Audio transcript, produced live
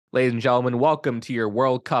Ladies and gentlemen, welcome to your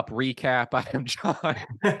World Cup recap. I am John.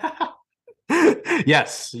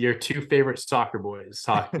 Yes, your two favorite soccer boys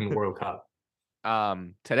talking World Cup.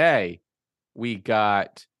 Today we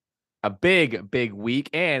got a big week,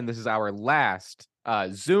 and this is our last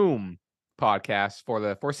Zoom podcast for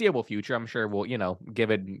the foreseeable future. I'm sure we'll,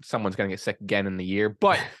 give it someone's gonna get sick again in the year,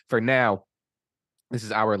 but for now, this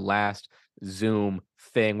is our last Zoom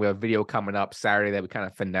thing. We have a video coming up Saturday that we kind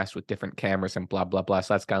of finesse with different cameras and blah blah blah.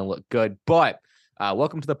 So that's gonna look good. But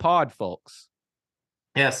welcome to the pod, folks.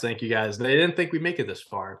 Yes, thank you guys. They didn't think we'd make it this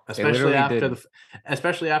far, They literally did.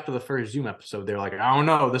 especially after the first Zoom episode. They're like, I don't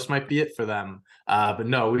know, this might be it for them. But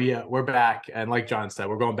no, we're back, and like John said,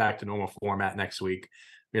 we're going back to normal format next week.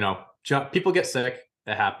 People get sick,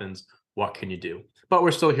 it happens. What can you do? But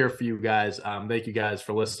we're still here for you guys. Thank you guys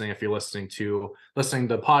for listening. If you're listening to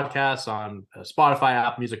podcasts on Spotify,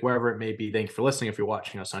 Apple Music, wherever it may be, thank you for listening. If you're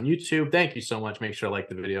watching us on YouTube, thank you so much. Make sure to like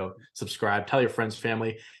the video, subscribe, tell your friends,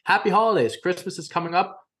 family. Happy holidays. Christmas is coming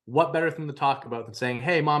up. What better thing to talk about than saying,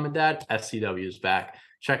 hey, mom and dad, SCW is back.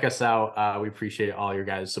 Check us out. We appreciate all your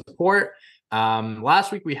guys' support.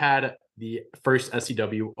 Last week we had the first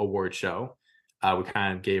SCW award show. We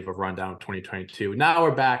kind of gave a rundown of 2022. Now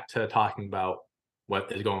we're back to talking about what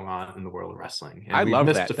is going on in the world of wrestling. And I love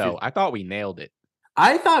that, though. I thought we nailed it.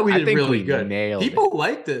 I thought we did really good. People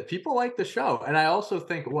liked it. People liked the show. And I also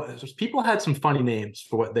think people had some funny names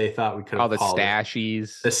for what they thought we could have called the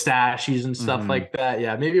Stashies. The Stashies and stuff like that.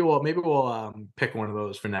 Yeah, maybe we'll pick one of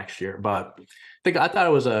those for next year. But I thought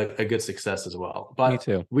it was a good success as well. But me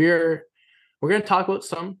too. We're going to talk about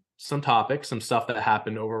some topics, some stuff that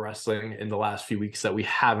happened over wrestling in the last few weeks that we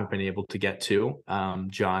haven't been able to get to.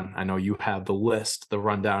 John, I know you have the list, the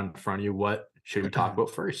rundown in front of you. What should we talk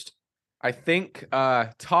about first? I think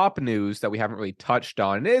top news that we haven't really touched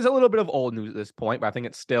on, it is a little bit of old news at this point, but I think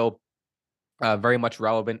it's still very much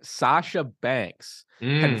relevant. Sasha Banks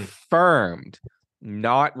confirmed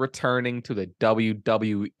not returning to the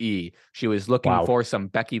WWE. She was looking for some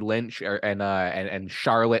Becky Lynch and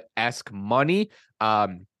Charlotte-esque money.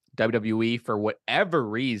 WWE, for whatever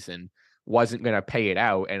reason, wasn't going to pay it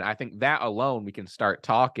out. And I think that alone, we can start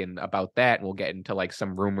talking about that, and we'll get into like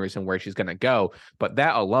some rumors and where she's going to go. But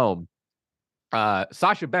that alone,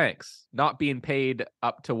 Sasha Banks not being paid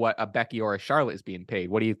up to what a Becky or a Charlotte is being paid.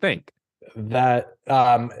 What do you think? That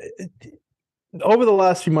over the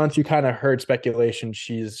last few months, you kind of heard speculation.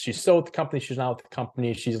 She's still with the company. She's not with the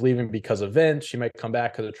company. She's leaving because of Vince. She might come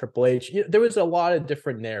back because of Triple H. There was a lot of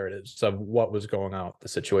different narratives of what was going on with the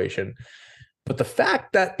situation. But the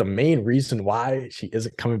fact that the main reason why she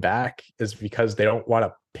isn't coming back is because they don't want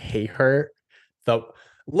to pay her.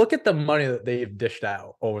 Look at the money that they've dished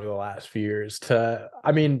out over the last few years to,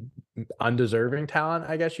 undeserving talent,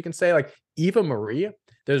 I guess you can say. Like Eva Marie,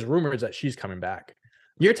 there's rumors that she's coming back.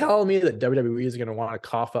 You're telling me that WWE is going to want to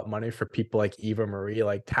cough up money for people like Eva Marie,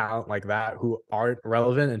 like talent like that, who aren't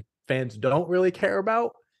relevant and fans don't really care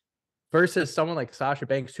about, versus someone like Sasha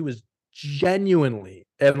Banks, who is genuinely,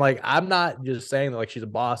 and like, I'm not just saying that like she's a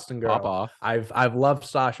Boston girl. Pop off. I've loved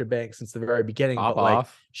Sasha Banks since the very beginning. Like,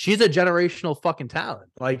 she's a generational fucking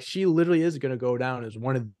talent. Like, she literally is going to go down as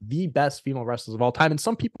one of the best female wrestlers of all time. And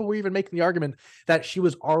some people were even making the argument that she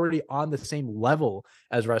was already on the same level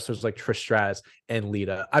as wrestlers like Trish Stratus and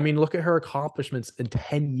Lita. I mean, look at her accomplishments in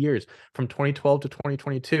 10 years from 2012 to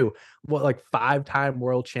 2022. What, like 5-time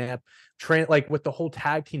world champ, like with the whole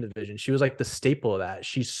tag team division. She was like the staple of that.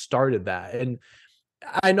 She started that. And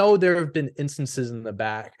I know there have been instances in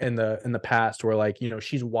the past where, like,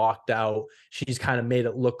 she's walked out, she's kind of made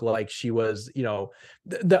it look like she was,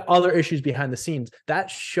 the other issues behind the scenes. That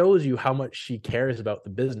shows you how much she cares about the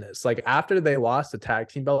business. Like, after they lost the tag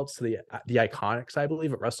team belts to the Iconics, I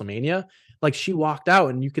believe, at WrestleMania, like, she walked out,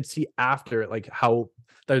 and you could see after, like, how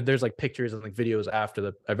there's like pictures and like videos after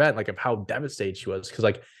the event, like, of how devastated she was, because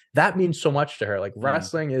like that means so much to her. Like,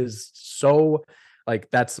 wrestling is so,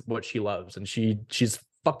 like, that's what she loves, and she's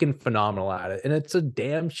fucking phenomenal at it. And it's a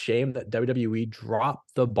damn shame that WWE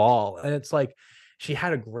dropped the ball. And it's like, she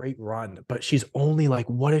had a great run, but she's only like,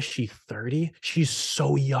 what is she, 30? She's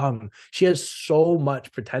so young. She has so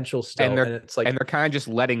much potential still. And it's like, and they're kind of just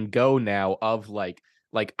letting go now of like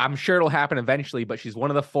I'm sure it'll happen eventually, but she's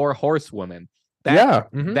one of the 4 horsewomen.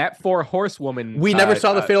 That 4 horsewoman. We never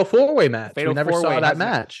saw the Fatal 4-Way match. We never saw that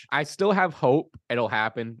match. I still have hope it'll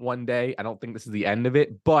happen one day. I don't think this is the end of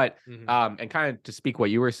it, but and kind of to speak what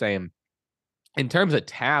you were saying, in terms of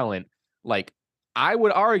talent, like, I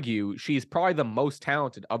would argue she's probably the most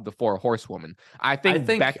talented of the 4 horsewomen. I think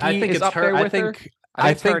Becky is up there with her.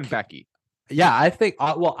 I think Becky. Yeah, I think.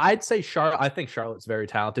 Well, I'd say Charlotte. I think Charlotte's very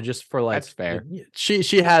talented. Just for like, that's fair.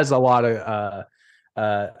 She has a lot of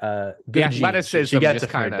good genes. She gets it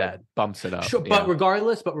from her dad. Bumps it up. Sure, yeah. but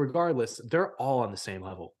regardless, they're all on the same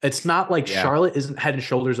level. It's not like Charlotte isn't head and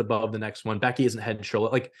shoulders above the next one. Becky isn't head and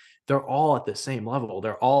shoulder. Like they're all at the same level.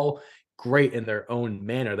 They're all great in their own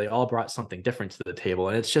manner. They all brought something different to the table,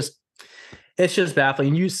 and it's just baffling.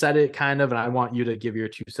 And you said it kind of, and I want you to give your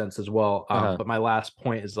 2 cents as well. But my last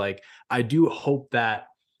point is like, I do hope that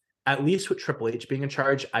at least with Triple H being in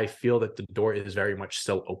charge, I feel that the door is very much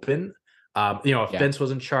still open. If Vince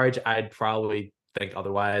was in charge, I'd probably think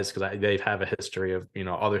otherwise because they have a history of,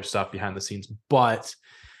 other stuff behind the scenes. But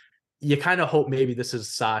you kind of hope maybe this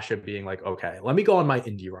is Sasha being like, okay, let me go on my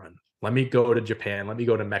indie run. Let me go to Japan. Let me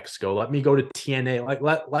go to Mexico. Let me go to TNA. Like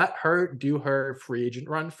let her do her free agent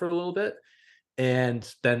run for a little bit. And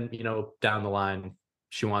then, down the line,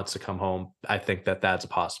 she wants to come home. I think that that's a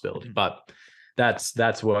possibility, but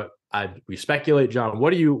that's what we speculate. John,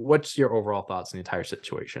 what's your overall thoughts on the entire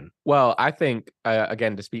situation? Well, I think,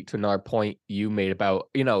 again, to speak to another point you made about,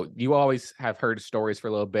 you always have heard stories for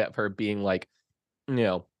a little bit of her being like,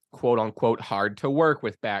 quote unquote, hard to work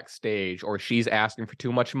with backstage, or she's asking for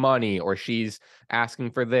too much money, or she's asking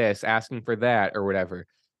for this, asking for that, or whatever.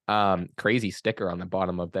 Crazy sticker on the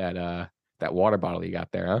bottom of that water bottle you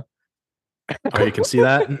got there, huh? Oh, you can see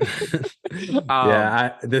that.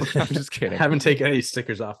 I'm just kidding. I haven't taken any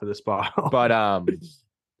stickers off of this bottle.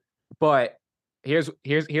 But here's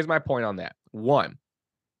my point on that. One,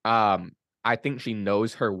 I think she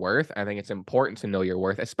knows her worth. I think it's important to know your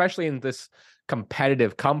worth, especially in this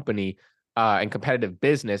competitive company and competitive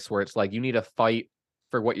business where it's like you need to fight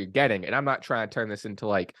for what you're getting. And I'm not trying to turn this into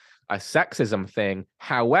like a sexism thing.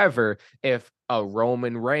 However, if a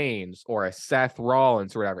Roman Reigns or a Seth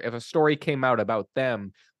Rollins or whatever, if a story came out about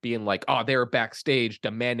them being like, oh, they were backstage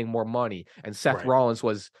demanding more money, and Seth Rollins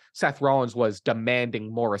was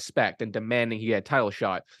demanding more respect and demanding he had a title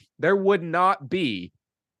shot, there would not be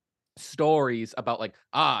stories about like,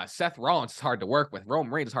 Seth Rollins is hard to work with,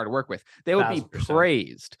 Roman Reigns is hard to work with. They would 1,000%. Be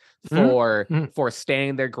praised for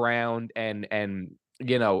standing their ground and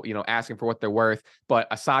asking for what they're worth. But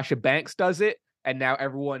a Sasha Banks does it, and now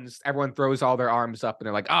everyone throws all their arms up and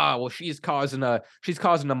they're like, well, she's causing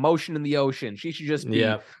emotion in the ocean. She should just be,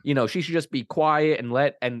 she should just be quiet and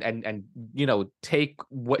let and take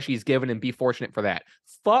what she's given and be fortunate for that.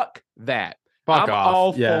 Fuck that. I'm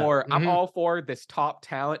all for this top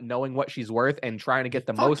talent knowing what she's worth and trying to get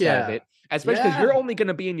the most out of it, especially because you're only going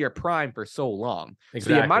to be in your prime for so long.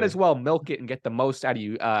 Exactly. So you might as well milk it and get the most out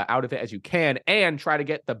of it as you can, and try to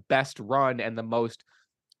get the best run and the most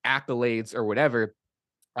accolades or whatever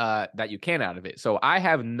that you can out of it. So I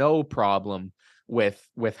have no problem with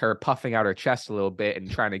her puffing out her chest a little bit and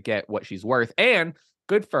trying to get what she's worth, and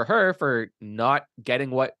good for her for not getting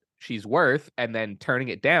what she's worth and then turning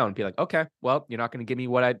it down, be like, okay, well, you're not going to give me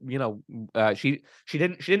what I, she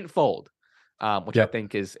didn't fold, which I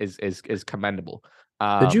think is commendable.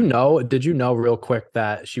 Did you know real quick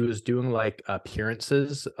that she was doing like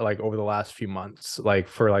appearances like over the last few months, like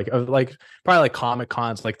for like probably like Comic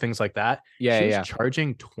Cons, like things like that? She's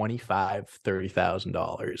charging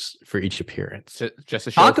 $25,000-$30,000 for each appearance. Just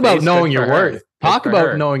to talk about knowing your worth. Talk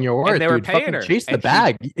about knowing your worth. And they were paying her. Chase the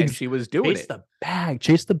bag, and she was doing it.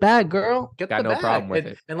 Chase the bag, girl. Got the bag. No problem with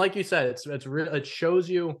it. And like you said, it's real. It shows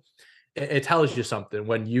you. It tells you something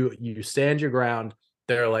when you stand your ground.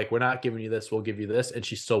 They're like, we're not giving you this, we'll give you this. And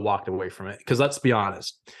she still walked away from it. Because let's be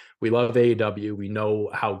honest, we love AEW. We know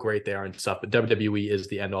how great they are and stuff, but WWE is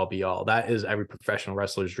the end all be all. That is every professional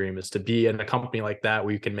wrestler's dream, is to be in a company like that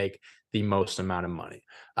where you can make the most amount of money.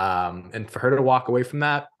 And for her to walk away from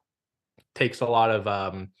that takes a lot of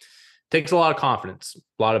confidence, a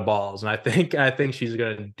lot of balls. And I think she's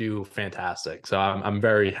going to do fantastic. So I'm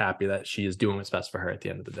very happy that she is doing what's best for her at the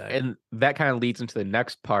end of the day. And that kind of leads into the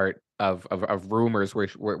next part of rumors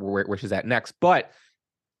where she's at next. But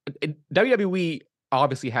WWE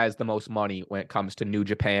obviously has the most money when it comes to New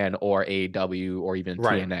Japan or AEW or even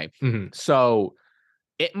TNA. Mm-hmm. So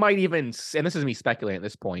it might even, and this is me speculating at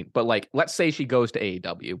this point, but like, let's say she goes to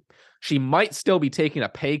AEW. She might still be taking a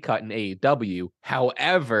pay cut in AEW.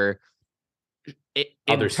 However,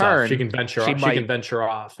 in turn, she can venture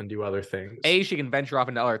off and do other things. She can venture off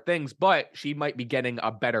into other things, but she might be getting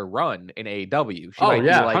a better run in AEW. She might be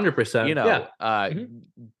like, 100%.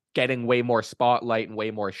 Getting way more spotlight and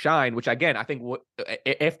way more shine. Which again, I think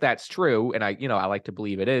if that's true, and I like to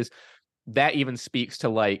believe it is, that even speaks to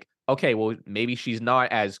like, okay, well, maybe she's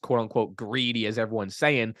not as quote unquote greedy as everyone's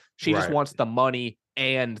saying. She just wants the money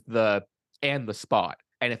and the spot.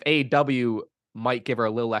 And if AEW might give her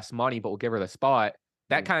a little less money, but will give her the spot,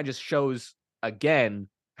 that kind of just shows again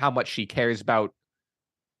how much she cares about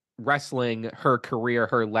wrestling, her career,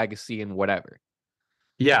 her legacy, and whatever.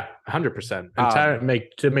 Yeah, 100%. And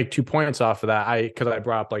to make 2 points off of that, because I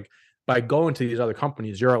brought up, like, by going to these other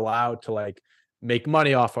companies, you're allowed to, like, make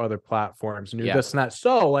money off of other platforms and do this and that.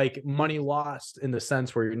 So, like, money lost in the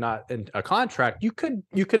sense where you're not in a contract, you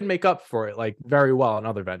could make up for it, like, very well in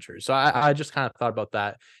other ventures. So I just kind of thought about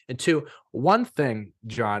that. And two, one thing,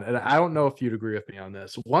 John, and I don't know if you'd agree with me on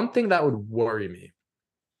this, one thing that would worry me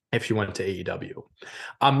if she went to AEW.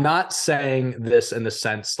 I'm not saying this in the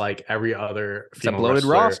sense like every other female, it's a bloated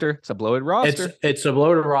wrestler. roster. It's a bloated roster. It's a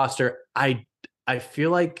bloated roster. I feel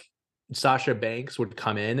like Sasha Banks would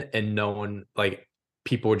come in and no one, like,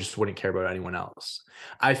 people just wouldn't care about anyone else.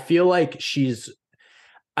 I feel like she's,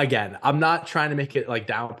 again, I'm not trying to make it like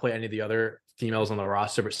downplay any of the other females on the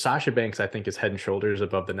roster, but Sasha Banks, I think, is head and shoulders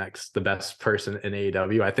above the best person in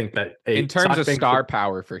AEW. I think that in terms of star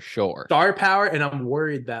power, for sure, star power. And I'm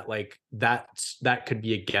worried that, like, that could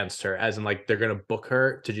be against her, as in, like, they're gonna book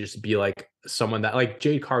her to just be like someone that, like,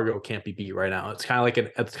 Jade Cargill can't be beat right now. It's kind of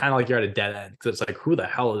like you're at a dead end, because it's like, who the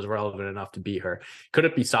hell is relevant enough to beat her? Could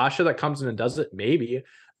it be Sasha that comes in and does it? Maybe.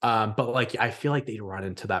 But, like, I feel like they'd run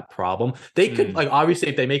into that problem. They could, like, obviously,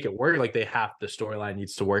 if they make it work, like, the storyline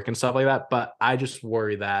needs to work and stuff like that. But I just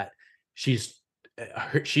worry that she's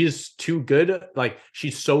too good. Like,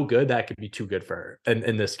 she's so good that it could be too good for her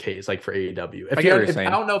in this case, like, for AEW. I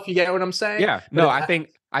don't know if you get what I'm saying. Yeah, no, I think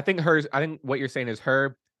what you're saying is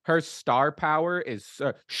her star power is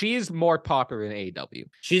she's more popular than AEW.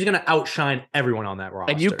 She's gonna outshine everyone on that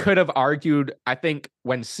roster. And you could have argued, I think,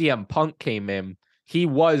 when CM Punk came in, he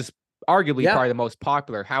was arguably probably the most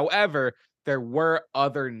popular. However, there were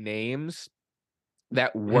other names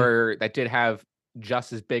that did have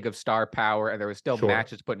just as big of star power, and there was still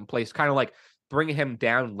matches put in place, kind of like bring him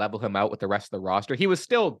down, level him out with the rest of the roster. He was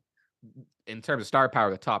still, in terms of star power,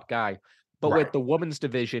 the top guy. But with the women's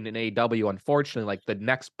division in AEW, unfortunately, like, the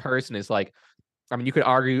next person is, like, I mean, you could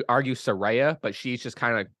argue Saraya, but she's just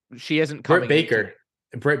kind of, she isn't coming.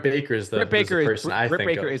 Britt Baker is the person. Britt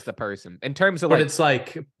Baker is the person in terms of, but it's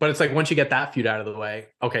like once you get that feud out of the way,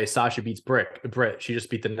 okay, Sasha beats Britt. She just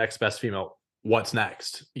beat the next best female. What's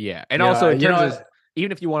next? Yeah, and also in terms of,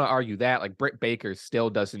 even if you want to argue that, like, Britt Baker still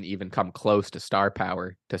doesn't even come close to star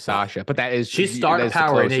power to Sasha, but she's star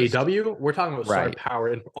power in AEW. We're talking about star power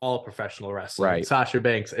in all professional wrestling. Right. Sasha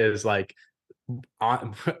Banks is, like,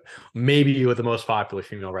 maybe with the most popular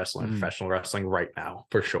female wrestler in professional wrestling right now,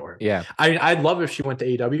 for sure. Yeah, I'd love if she went to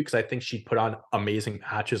AEW, because I think she'd put on amazing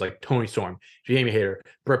matches, like Toni Storm, Jamie Hayter,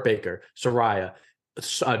 Britt Baker, Saraya,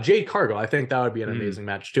 Jade Cargill. I think that would be an amazing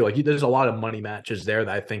match too. Like, there's a lot of money matches there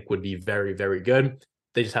that I think would be very, very good.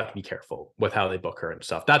 They just have to be careful with how they book her and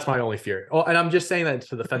stuff. That's my only fear. Oh, and I'm just saying that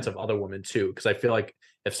to the defense of other women too, because I feel like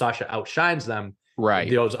if Sasha outshines them,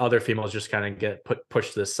 those other females just kind of get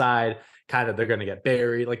pushed to the side. Kind of, they're going to get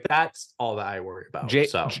buried. Like, that's all that I worry about.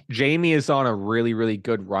 Jamie is on a really, really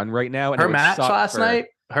good run right now. And her match last night.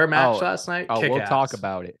 Oh, we'll talk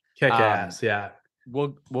about it. Kick ass. Yeah.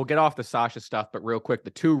 We'll get off the Sasha stuff, but real quick,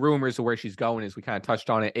 the two rumors of where she's going is, we kind of touched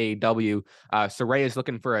on it. AEW, Saraya is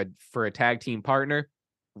looking for a tag team partner.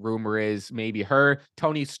 Rumor is maybe her.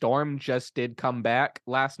 Toni Storm just did come back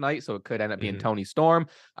last night, so it could end up being Toni Storm.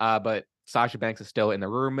 But Sasha Banks is still in the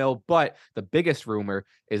rumor mill. But the biggest rumor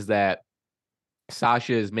is that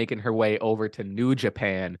Sasha is making her way over to New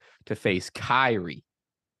Japan to face Kairi.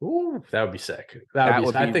 Ooh, that would be sick. That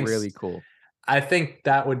would be really cool. I think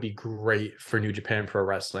that would be great for New Japan Pro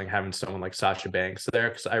Wrestling, having someone like Sasha Banks there,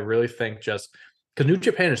 because I really think because New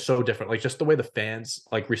Japan is so different, like, just the way the fans,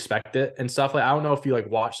 like, respect it and stuff. Like, I don't know if you,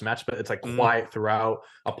 like, watch the match, but it's, like, quiet throughout,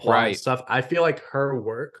 applause and stuff. I feel like her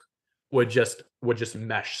work would just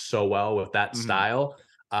mesh so well with that style.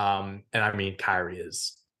 And I mean,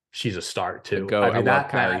 she's a star too. I mean,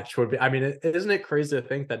 that match would be, I mean, isn't it crazy to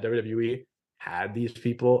think that WWE had these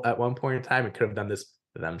people at one point in time and could have done this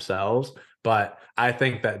themselves? But I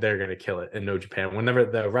think that they're going to kill it in New Japan. Whenever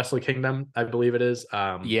the Wrestle Kingdom, I believe it is.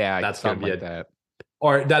 That's going to be that.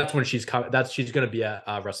 Or that's when she's coming. She's going to be at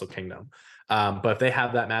Wrestle Kingdom. But if they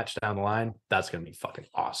have that match down the line, that's going to be fucking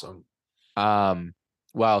awesome.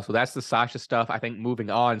 Well, so that's the Sasha stuff. I think moving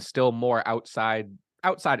on, still more inside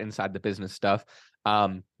the business stuff.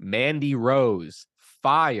 Mandy Rose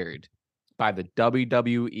fired by the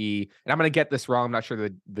WWE, and I'm going to get this wrong. I'm not sure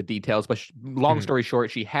the details, but long story short,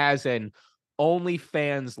 she has an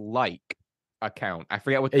OnlyFans account. I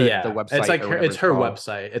forget what the website. It's like it's her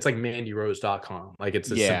website. It's like mandyrose.com. Like,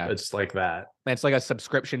 it's it's like that. And it's like a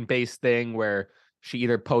subscription based thing where she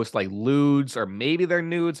either posts, like, lewds, or maybe they're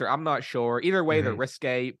nudes, or I'm not sure. Either way, they're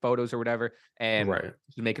risque photos or whatever, and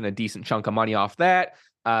she's making a decent chunk of money off that.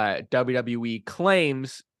 WWE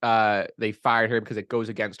claims they fired her because it goes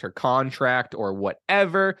against her contract or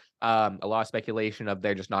whatever. A lot of speculation of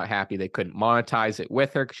they're just not happy they couldn't monetize it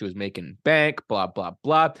with her because she was making bank, blah, blah,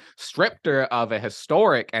 blah. Stripped her of a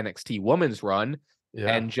historic NXT women's run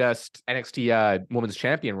and just NXT women's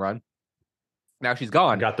champion run. Now she's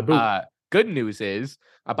gone. Got the boot. Good news is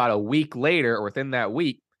about a week later, or within that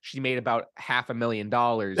week, she made about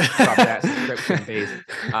 $500,000 from that subscription base.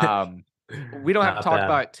 We don't have to talk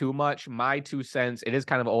about it too much. My 2 cents, it is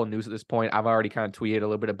kind of old news at this point. I've already kind of tweeted a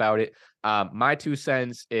little bit about it. My 2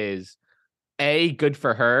 cents is good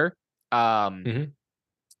for her. I'm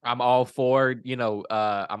all for,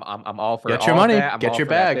 I'm all for get your money, get your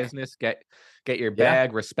bag, business, get your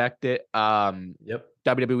bag, respect it.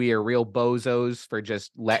 WWE are real bozos for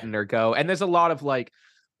just letting her go. And there's a lot of like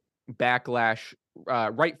backlash,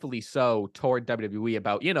 rightfully so, toward WWE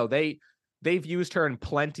about, they've used her in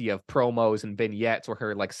plenty of promos and vignettes where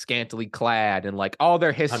her like scantily clad and like all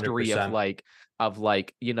their history 100%.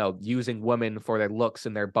 of using women for their looks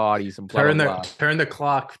and their bodies and blah, turn the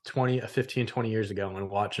clock 15, 20 years ago and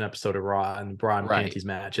watch an episode of Raw and bra and panties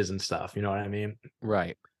matches and stuff. You know what I mean?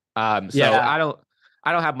 Right. So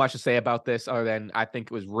I don't have much to say about this other than I think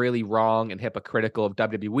it was really wrong and hypocritical of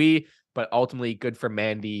WWE, but ultimately good for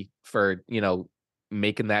Mandy for,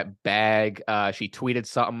 making that bag. She tweeted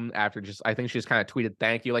something after I think she just kind of tweeted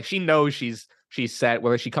thank you. Like she knows she's set,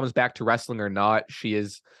 whether she comes back to wrestling or not, she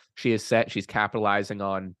is set. She's capitalizing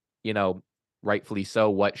on, rightfully so,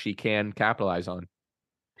 what she can capitalize on.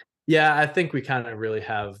 Yeah, I think we kind of really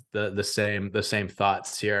have the same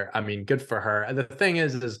thoughts here. I mean, good for her. And the thing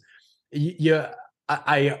is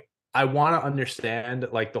I want to understand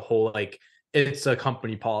like the whole like it's a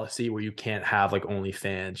company policy where you can't have like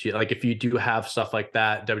OnlyFans. Like if you do have stuff like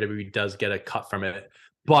that, WWE does get a cut from it,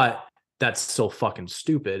 but that's still fucking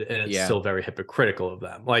stupid and it's still very hypocritical of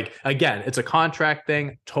them. Like again, it's a contract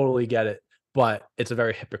thing, totally get it, but it's a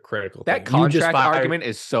very hypocritical thing. That contract argument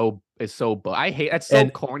is so I hate that's so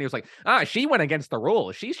corny. It was like, she went against the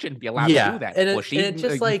rules. She shouldn't be allowed to do that. And it's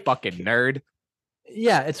just like fucking nerd.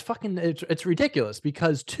 Yeah, it's ridiculous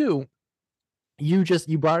because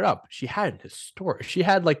you brought it up. She had she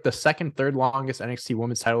had like the third longest NXT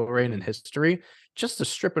women's title reign in history. Just to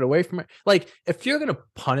strip it away from her, like if you're gonna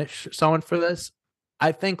punish someone for this,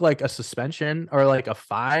 I think like a suspension or like a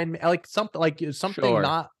fine, like something sure.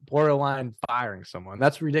 Not borderline firing someone.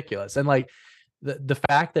 That's ridiculous. And like the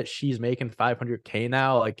fact that she's making $500K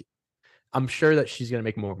now, like I'm sure that she's gonna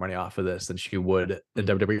make more money off of this than she would in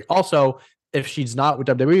WWE. Also, if she's not with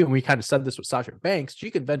WWE, and we kind of said this with Sasha Banks,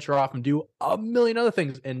 she could venture off and do a million other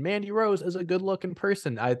things. And Mandy Rose is a good looking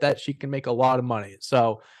person. I bet she can make a lot of money.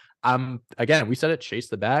 So again, we said it, chase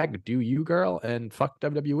the bag, do you, girl, and fuck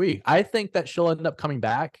WWE. I think that she'll end up coming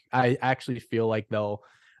back. I actually feel like there'll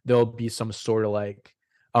be some sort of like,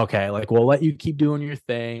 okay, like we'll let you keep doing your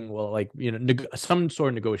thing. We'll like, some sort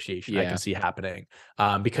of negotiation I can see happening.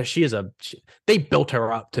 Because they built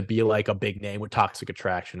her up to be like a big name with Toxic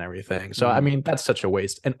Attraction and everything. So I mean, that's such a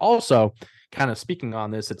waste. And also, kind of speaking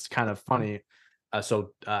on this, it's kind of funny. I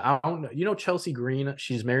don't know, Chelsea Green,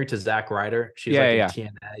 she's married to Zack Ryder. She's in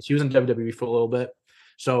TNA. She was in WWE for a little bit.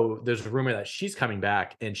 So there's a rumor that she's coming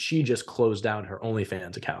back and she just closed down her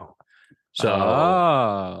OnlyFans account.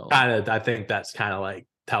 So I think that's kind of like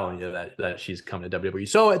telling you that she's coming to WWE.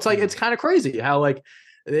 So it's like, it's kind of crazy how like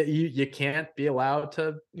you can't be allowed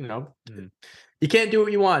to, you can't do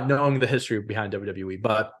what you want knowing the history behind WWE,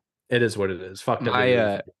 but it is what it is. Fuck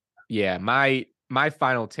WWE. My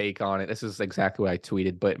final take on it, this is exactly what I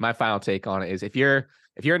tweeted, but my final take on it is if you're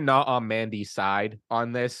not on Mandy's side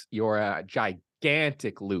on this, you're a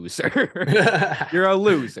gigantic loser. You're a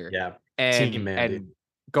loser. Yeah. And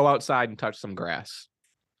go outside and touch some grass.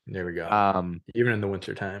 There we go. Even in the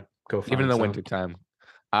wintertime. Wintertime.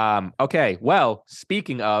 Okay. Well,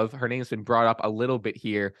 speaking of, her name's been brought up a little bit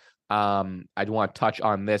here. I'd want to touch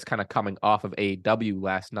on this kind of coming off of AEW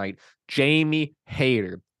last night. Jamie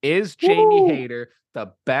Hayter. Is Jamie Hayter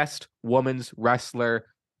the best women's wrestler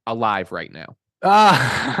alive right now?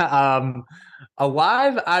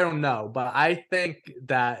 Alive, I don't know, but I think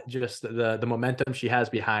that just the momentum she has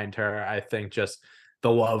behind her, I think just the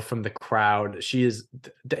love from the crowd. The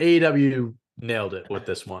AEW nailed it with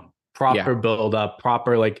this one. Proper build up,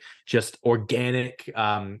 proper like just organic.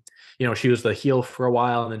 She was the heel for a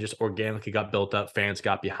while and then just organically got built up. Fans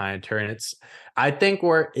got behind her, and I think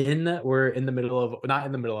we're in the middle of, not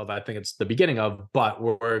in the middle of, I think it's the beginning of, but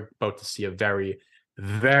we're about to see a very,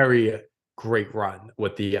 very great run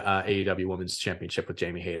with the AEW Women's Championship with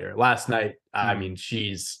Jamie Hayter last night. I mean,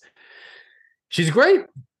 she's great.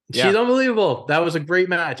 She's unbelievable. That was a great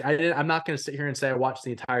match. I'm not going to sit here and say I watched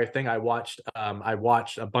the entire thing. I watched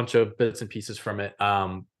a bunch of bits and pieces from it.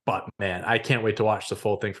 But man, I can't wait to watch the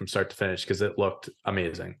full thing from start to finish because it looked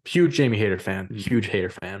amazing. Huge Jamie Hayter fan. Huge Hayter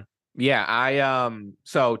fan. Yeah,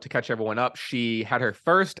 so to catch everyone up, she had her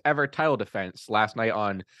first ever title defense last night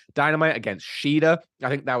on Dynamite against Shida. I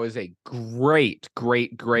think that was a great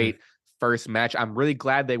first match. I'm really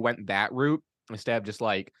glad they went that route instead of just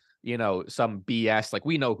like, some BS. Like,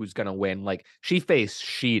 we know who's gonna win. Like, she faced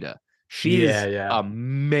Shida. She's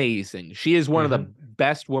amazing. She is one of the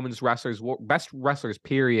best women's wrestlers, best wrestlers,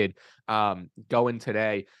 period, going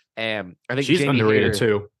today. And I think she's Jamie underrated Hayter,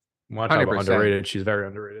 too. Want to talk about underrated? She's very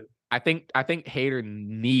underrated. I think Hayter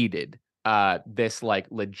needed this like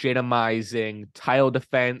legitimizing title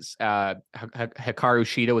defense. Hikaru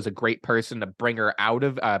Shida was a great person to bring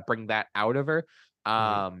that out of her.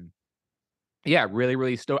 Yeah,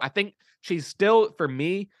 really still. I think she's still, for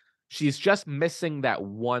me, she's just missing that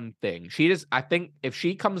one thing. I think if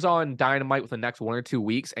she comes on Dynamite with the next 1 or 2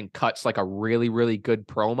 weeks and cuts like a really good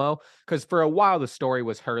promo, because for a while the story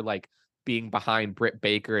was her like being behind Britt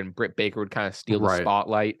Baker, and Britt Baker would kind of steal the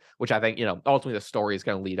spotlight, which I think, ultimately the story is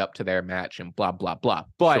going to lead up to their match and blah, blah, blah.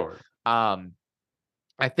 But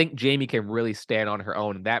I think Jamie can really stand on her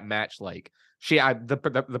own in that match. Like,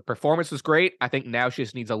 the performance was great. I think now she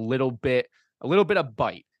just needs a little bit of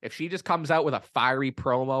bite. If she just comes out with a fiery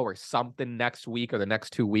promo or something next week or the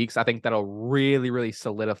next 2 weeks, I think that'll really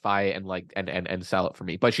solidify it and like and sell it for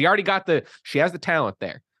me. But she has the talent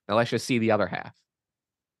there. Now let's just see the other half.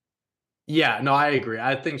 Yeah, no, I agree.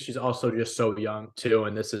 I think she's also just so young too,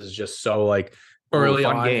 and this is just so like early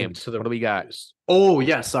on games. What do we got? Oh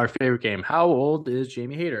yes, our favorite game. How old is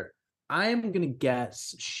Jamie Hayter? I'm gonna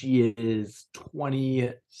guess she is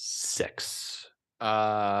 26.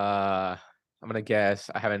 I'm gonna guess.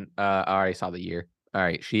 I haven't. I already saw the year. All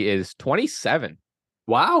right, she is 27.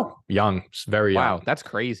 Wow, young. It's very young. Wow, that's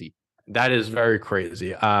crazy. That is very crazy.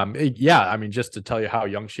 Yeah, I mean, just to tell you how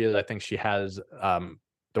young she is, I think she has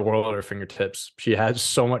the world at her fingertips. She has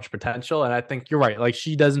so much potential, and I think you're right. Like,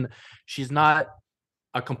 she's not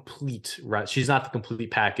a complete, right? She's not the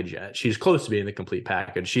complete package yet. She's close to being the complete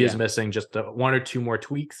package. She is missing just 1 or 2 more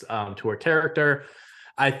tweaks to her character.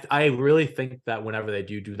 I really think that whenever they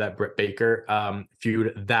do that Britt Baker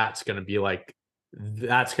feud, that's going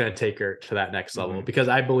to take her to that next level, because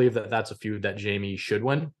I believe that that's a feud that Jamie should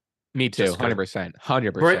win. Me too.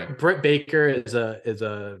 100%. Britt Baker is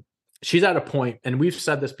she's at a point, and we've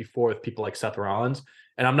said this before with people like Seth Rollins,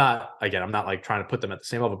 and I'm not like trying to put them at the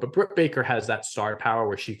same level, but Britt Baker has that star power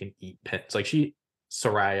where she can eat pins. Like,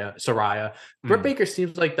 Saraya. Britt Baker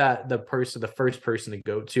seems like the first person to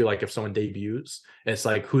go to, like, if someone debuts, it's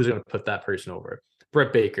like, who's going to put that person over?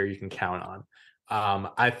 Britt Baker, you can count on.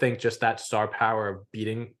 I think just that star power of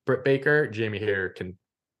beating Britt Baker, Jamie Hayter can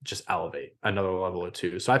just elevate another level or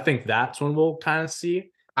two. So I think that's when we'll kind of see.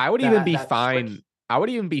 I would even be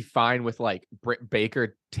fine with like Britt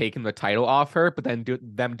Baker taking the title off her, but then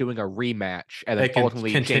them doing a rematch, and then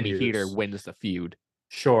ultimately Jamie Hayter wins the feud.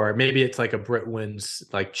 Sure, maybe it's like a Britt wins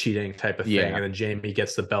like cheating type of thing, and then Jamie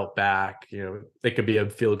gets the belt back. It could be a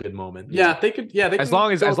feel good moment. Yeah, they could. Yeah, as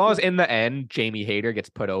long as in the end Jamie Hayter gets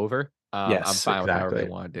put over. I'm fine with however they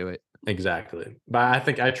want to do it. Exactly, but I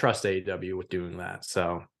think I trust AEW with doing that.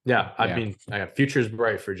 So yeah, I mean, future's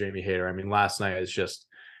bright for Jamie Hayter. I mean, last night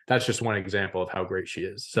that's just one example of how great she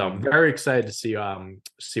is. So I'm very excited to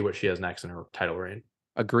see what she has next in her title reign.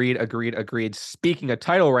 Agreed. Speaking of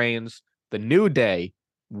title reigns, the New Day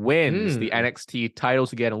wins the NXT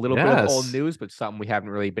titles again. A little bit of old news, but something we haven't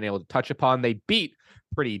really been able to touch upon. They beat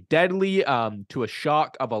Pretty Deadly to a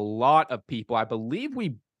shock of a lot of people. I believe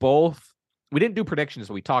we didn't do predictions,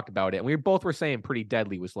 but we talked about it, and we both were saying Pretty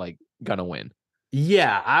Deadly was like gonna win.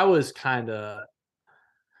 Yeah, I was kind of.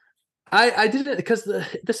 I didn't, because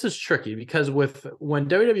this is tricky, because when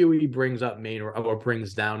WWE brings up or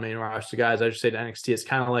brings down main roster guys, I just say to NXT, it's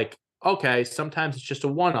kind of like, okay, sometimes it's just a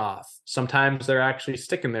one-off. Sometimes they're actually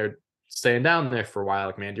staying down there for a while,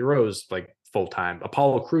 like Mandy Rose, like full-time.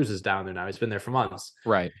 Apollo Crews is down there now. He's been there for months.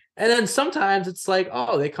 Right. And then sometimes it's like,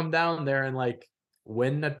 oh, they come down there and like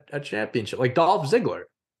win a championship. Like Dolph Ziggler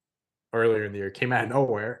earlier in the year came out of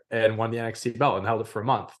nowhere and won the NXT belt and held it for a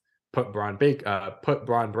month. Put Braun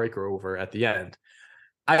Breaker over at the end.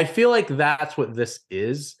 I feel like that's what this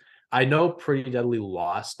is. I know Pretty Deadly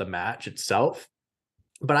lost the match itself,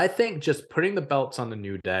 but I think just putting the belts on the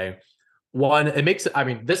New Day, it makes it. I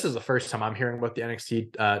mean, this is the first time I'm hearing about the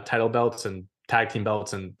NXT title belts and tag team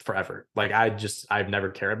belts in forever. Like, I've never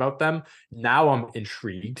cared about them. Now I'm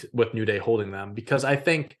intrigued with New Day holding them, because I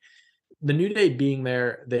think the New Day being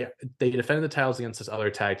there, they defended the titles against this other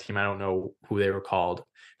tag team. I don't know who they were called.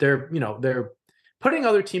 They're putting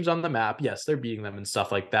other teams on the map. Yes, they're beating them and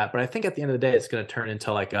stuff like that. But I think at the end of the day, it's going to turn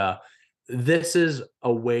into like this is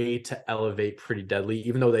a way to elevate Pretty Deadly,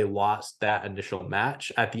 even though they lost that initial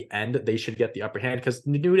match. At the end, they should get the upper hand because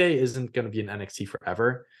New Day isn't going to be in NXT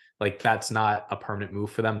forever. Like, that's not a permanent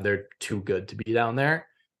move for them. They're too good to be down there,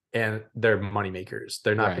 and they're money makers.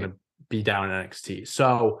 They're not going to be down in NXT.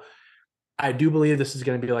 So I do believe this is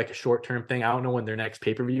going to be like a short-term thing. I don't know when their next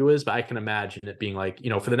pay-per-view is, but I can imagine it being like,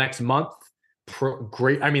 for the next month.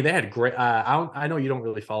 Great. I mean, they had great. I know you don't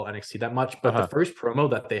really follow NXT that much, but the first promo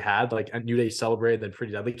that they had, like New Day celebrated, then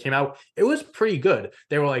Pretty Deadly came out. It was pretty good.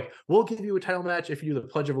 They were like, "We'll give you a title match if you do the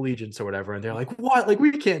Pledge of Allegiance or whatever," and they're like, "What? Like,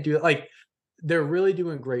 we can't do it." Like, they're really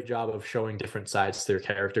doing a great job of showing different sides to their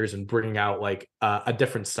characters and bringing out like a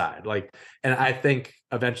different side. Like, and I think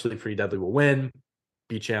eventually Pretty Deadly will win,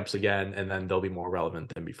 be champs again, and then they'll be more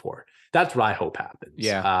relevant than before. That's what I hope happens.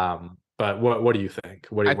 Yeah. But what do you think?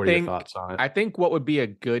 What are your thoughts on it? I think what would be a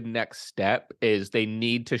good next step is they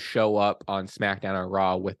need to show up on SmackDown or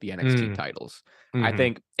Raw with the NXT titles. Mm-hmm. I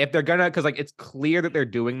think if they're gonna, because like it's clear that they're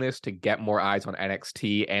doing this to get more eyes on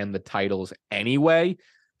NXT and the titles anyway.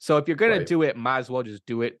 So if you're gonna do it, might as well just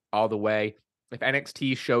do it all the way. If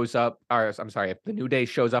NXT shows up, or I'm sorry, if the New Day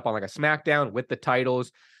shows up on like a SmackDown with the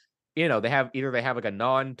titles, they have like a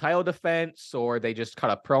non-title defense or they just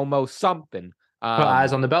cut a promo, something. Put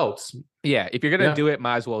eyes on the belts. Yeah, if you're gonna do it,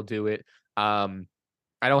 might as well do it. I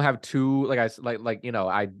don't have too I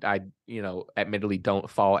admittedly don't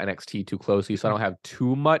follow NXT too closely, so I don't have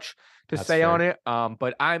too much to say on it.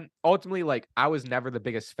 But I'm ultimately like I was never the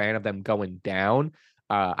biggest fan of them going down.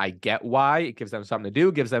 I get why. It gives them something to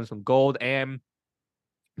do, gives them some gold, and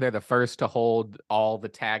they're the first to hold all the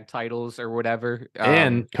tag titles or whatever.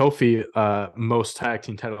 And Kofi, most tag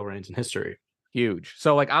team title reigns in history. Huge.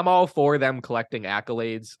 So like I'm all for them collecting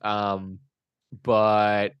accolades.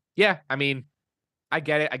 But yeah, I mean, I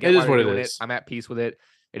get it. I get why they're doing it. I'm at peace with it.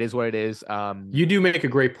 It is what it is. You do make a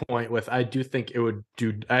great point with I think it would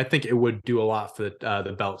do a lot for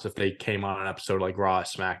the belts if they came on an episode like Raw,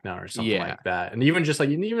 SmackDown or something like that. And even just like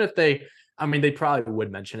even if they they probably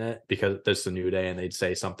would mention it because there's the New Day and they'd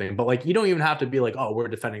say something, but like you don't even have to be like, oh, we're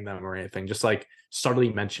defending them or anything. Just like subtly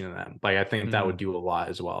mentioning them. Like I think that would do a lot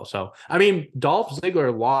as well. So I mean, Dolph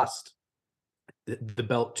Ziggler lost the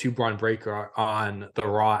belt to Braun Breaker on the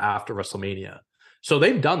Raw after WrestleMania. So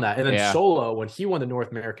they've done that. And then Solo, when he won the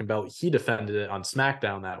North American belt, he defended it on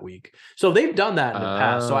SmackDown that week. So they've done that in the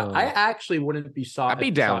past. So I actually wouldn't be shocked. I'd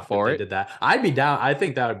be down for it. They did that. I'd be down. I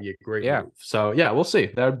think that would be a great move. So yeah, we'll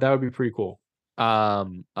see. That would be pretty cool. I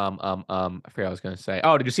forgot what I was gonna say.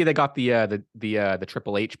 Oh, did you see they got the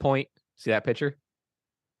Triple H point? See that picture?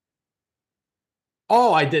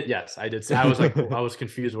 Oh, I did. Yes, I did. I was like, I was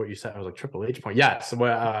confused what you said. I was like, Triple H point. Yes.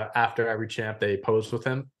 After every champ, they posed with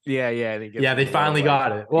him. Yeah. They finally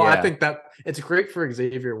got it. Well, I think that it's great for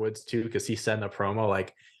Xavier Woods too, because he said in a promo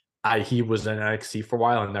like, he was in NXT for a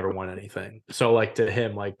while and never won anything. So like to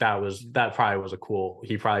him, like that probably was a cool.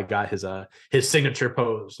 He probably got his signature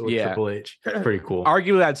pose with Triple H. Pretty cool.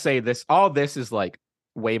 Arguably, I'd say all this is like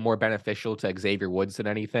way more beneficial to Xavier Woods than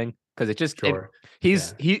anything because it just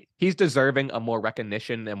he's deserving of more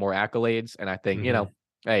recognition and more accolades, and I think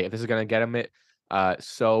hey, if this is gonna get him it,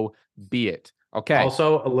 so be it. Okay.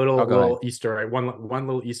 Also, a little Easter egg, one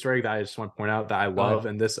little Easter egg that I just want to point out that I love,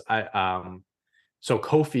 and this so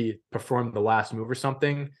Kofi performed the last move or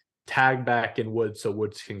something, tag back in Woods so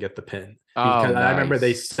Woods can get the pin. Because I remember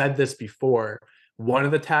they said this before. One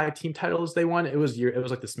of the tag team titles they won, it was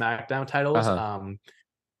like the SmackDown titles.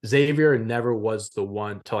 Xavier never was the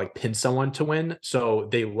one to like pin someone to win, so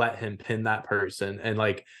they let him pin that person, and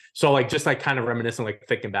like so like just like kind of reminiscing, like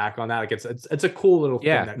thinking back on that, like it's a cool little thing.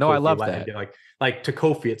 That Kofi I love that. Like to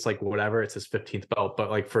Kofi, it's like whatever, it's his 15th belt, but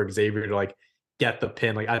like for Xavier to like get the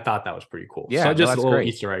pin, like I thought that was pretty cool. Yeah, so just a little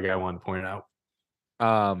Easter egg I want to point out.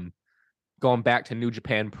 Going back to New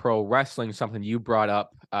Japan Pro Wrestling, something you brought up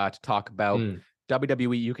to talk about.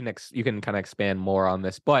 WWE, you can kind of expand more on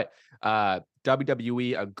this, but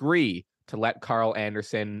WWE agree to let Carl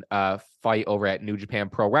Anderson fight over at New Japan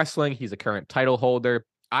Pro Wrestling. He's a current title holder.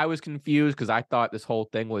 I was confused because I thought this whole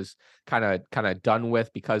thing was kind of done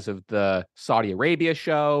with because of the Saudi Arabia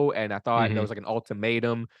show, and I thought there was like an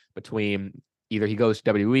ultimatum between either he goes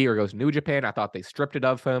to WWE or goes to New Japan. I thought they stripped it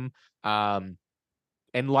of him.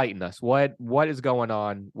 Enlighten us. What is going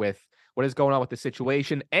on with the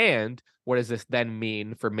situation, and what does this then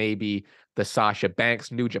mean for maybe the Sasha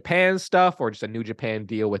Banks New Japan stuff, or just a New Japan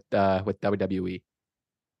deal with WWE?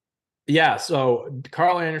 Yeah, so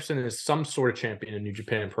Carl Anderson is some sort of champion in New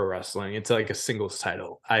Japan Pro Wrestling. It's like a singles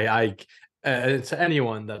title. To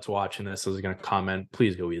anyone that's watching this is going to comment,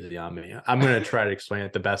 please go easy on me. I'm going to try to explain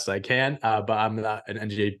it the best I can, but I'm not an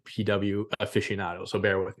NJPW aficionado, so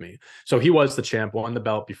bear with me. So he was the champ, won the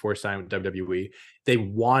belt before signing with WWE. They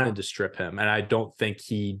wanted to strip him, and I don't think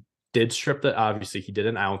he did strip it. Obviously, he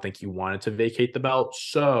didn't. I don't think he wanted to vacate the belt.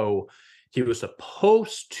 So he was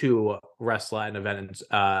supposed to wrestle at an event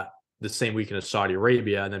the same weekend as Saudi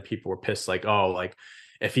Arabia, and then people were pissed, like, oh, like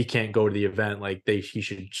if he can't go to the event, like he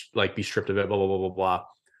should like be stripped of it, blah blah blah blah blah.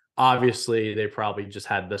 Obviously, they probably just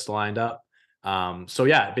had this lined up. So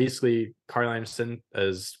yeah, basically, Carl Anderson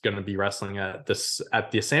is going to be wrestling at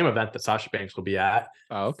the same event that Sasha Banks will be at.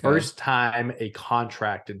 Oh, okay. First time a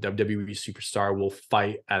contracted WWE superstar will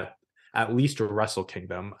fight at least a Wrestle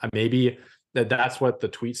Kingdom. Maybe that's what the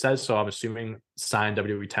tweet says. So I'm assuming signed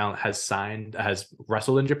WWE talent has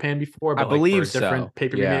wrestled in Japan before, but I believe for a different so.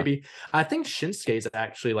 pay-per-view, Yeah. maybe. I think Shinsuke is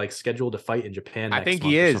actually like scheduled to fight in Japan I think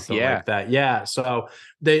month he or is. something Yeah. like that. Yeah. So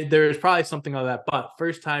there's probably something like that. But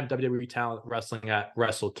first time WWE talent wrestling at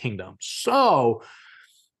Wrestle Kingdom. So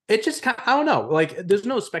it just kind of, I don't know. Like there's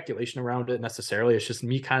no speculation around it necessarily. It's just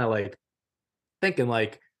me kind of like thinking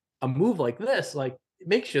like a move like this, like it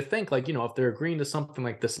makes you think like, if they're agreeing to something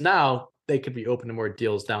like this now, they could be open to more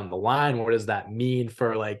deals down the line. What does that mean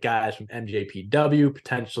for like guys from NJPW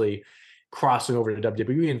potentially crossing over to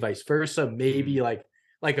WWE and vice versa? Maybe like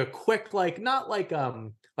a quick, like not like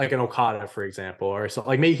an Okada, for example, or something.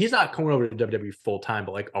 Like maybe he's not coming over to WWE full time,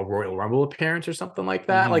 but like a Royal Rumble appearance or something like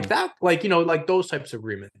that. Like that, like like those types of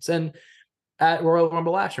agreements. And at Royal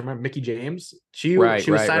Rumble last year, remember Mickey James? She was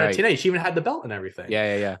signed at TNA. She even had the belt and everything.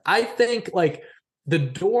 Yeah. I think like the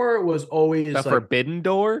door was always the forbidden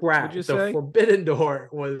door. Would you say? The forbidden door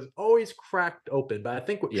was always cracked open. But I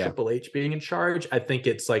think with Triple H being in charge, I think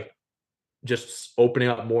it's like just opening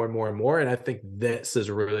up more and more and more. And I think this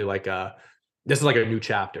is really like a new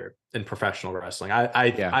chapter in professional wrestling.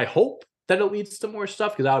 I hope that it leads to more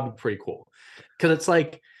stuff because that would be pretty cool. Because it's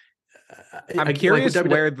like I'm curious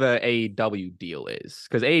where the AEW deal is,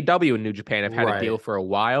 because AEW and New Japan have had a deal for a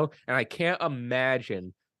while, and I can't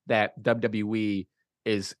imagine that WWE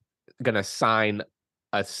is gonna sign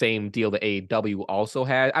a same deal that AEW also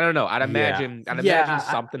had. I don't know. I'd imagine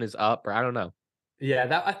something is up, or I don't know.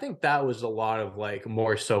 Yeah, I think that was a lot of like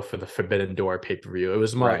more so for the Forbidden Door pay-per-view. It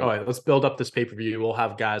was more like, all right, let's build up this pay-per-view. We'll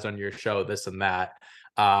have guys on your show, this and that.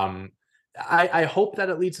 I hope that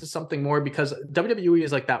it leads to something more because WWE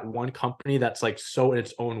is like that one company that's like so in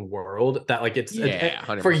its own world that like it's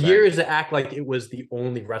for years to act like it was the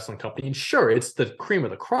only wrestling company. And sure, it's the cream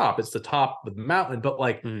of the crop, it's the top of the mountain, but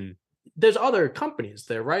like there's other companies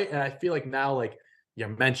there, right? And I feel like now like you're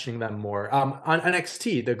mentioning them more. On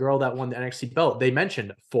NXT, the girl that won the NXT belt, they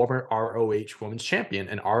mentioned former ROH Women's Champion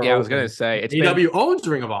and ROH. Yeah, I was gonna say it's AEW owns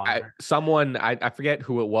Ring of Honor. I forget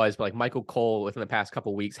who it was, but like Michael Cole within the past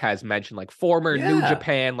couple of weeks has mentioned like former New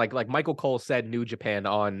Japan. Like Michael Cole said New Japan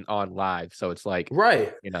on live. So it's like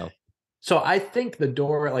So I think the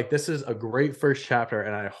door, like this is a great first chapter,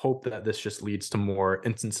 and I hope that this just leads to more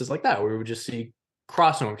instances like that where we would just see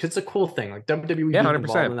crossover, because it's a cool thing. Like WWE being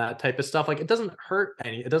involved in that type of stuff, like it doesn't hurt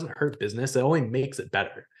business. It only makes it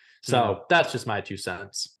better. So that's just my 2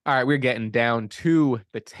 cents. All right, we're getting down to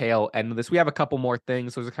the tail end of this. We have a couple more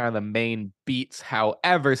things. Those are kind of the main beats.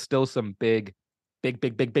 However, still some big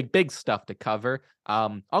stuff to cover.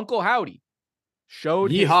 Uncle Howdy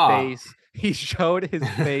showed his face. He showed his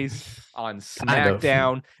face on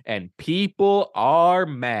SmackDown, and people are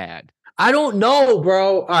mad. I don't know,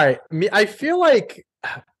 bro. All right. I feel like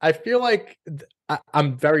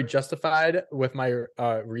I'm very justified with my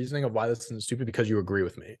reasoning of why this is stupid because you agree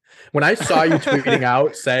with me. When I saw you tweeting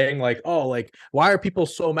out saying like, oh, like, why are people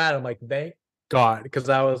so mad? I'm like, thank God. Because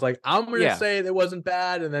I was like, I'm going to say it wasn't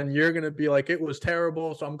bad. And then you're going to be like, it was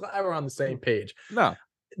terrible. So I'm glad we're on the same page. No.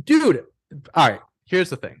 Dude. All right.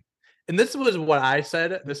 Here's the thing. And this was what I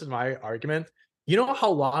said. This is my argument. You know how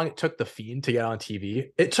long it took The Fiend to get on TV?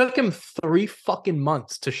 It took him 3 fucking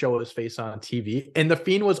months to show his face on TV. And The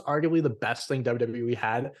Fiend was arguably the best thing WWE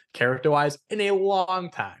had character-wise in a long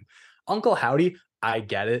time. Uncle Howdy, I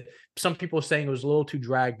get it. Some people are saying it was a little too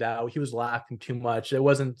dragged out. He was laughing too much. It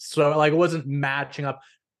wasn't matching up.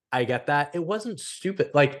 I get that. It wasn't stupid.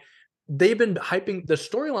 Like, they've been hyping the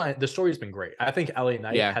storyline. The story's been great. I think LA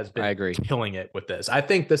Knight has been killing it with this. I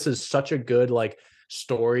think this is such a good, like,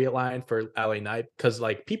 storyline for LA Knight because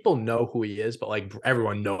like people know who he is, but like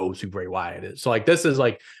everyone knows who Bray Wyatt is. So like this is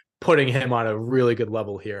like putting him on a really good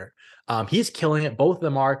level here. He's killing it. Both of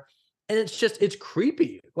them are, and it's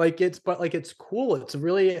creepy. Like it's cool. It's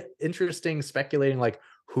really interesting speculating like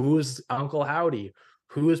Who's Uncle Howdy?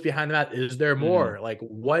 Who is behind the mask? Is there more? Like,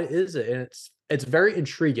 what is it? And it's very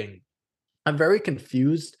intriguing. I'm very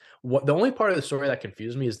confused. What the only part of the story that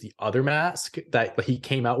confused me is the other mask that he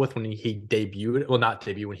came out with when he debuted. Well, not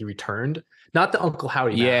debut, when he returned. Not the Uncle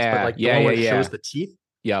Howdy mask, but like the one where it shows the teeth.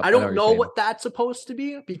 Yeah, I don't know what that's supposed to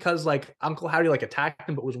be, because like Uncle Howdy like attacked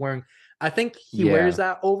him, but was wearing. I think he wears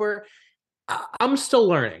that over. I'm still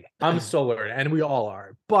learning. And we all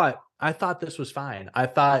are. But I thought this was fine. I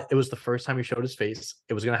thought it was the first time he showed his face.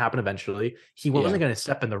 It was going to happen eventually. He wasn't going to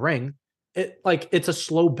step in the ring. It's a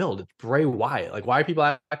slow build. It's Bray Wyatt. Like, why are people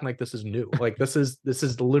acting like this is new? Like, this is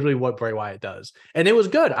literally what Bray Wyatt does, and it was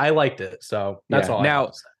good. I liked it. So that's all.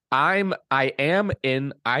 Now I am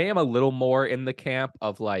a little more in the camp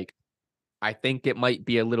of like, I think it might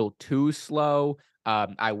be a little too slow.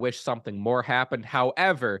 I wish something more happened.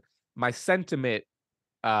 However, my sentiment,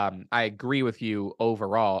 I agree with you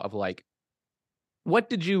overall of like,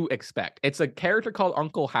 what did you expect? It's a character called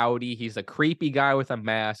Uncle Howdy. He's a creepy guy with a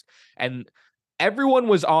mask, and everyone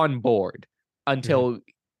was on board until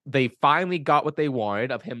they finally got what they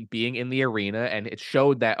wanted of him being in the arena, and it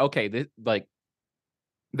showed that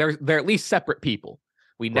they're at least separate people.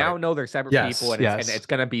 We now know they're separate people, and it's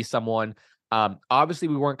gonna be someone. Obviously,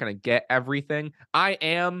 we weren't gonna get everything. I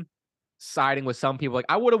am siding with some people. Like,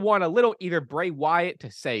 I would have wanted a little either Bray Wyatt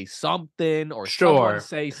to say something or someone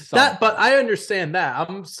say something. That, but I understand that.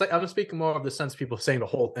 I'm speaking more of the sense of people saying the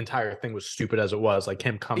whole entire thing was stupid as it was, like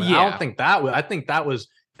him coming. I don't think that was. I think that was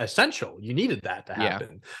essential. You needed that to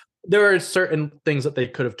happen. There are certain things that they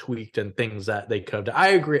could have tweaked and things that they could have. I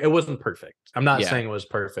agree. It wasn't perfect. I'm not saying it was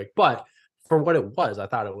perfect, but for what it was, I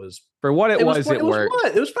thought it was. For what it was, it worked.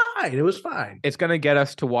 It was fine. It was fine. It's gonna get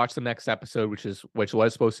us to watch the next episode, which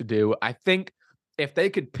was supposed to do. I think if they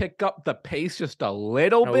could pick up the pace just a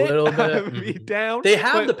little bit, be down. They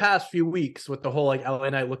have the past few weeks with the whole like LA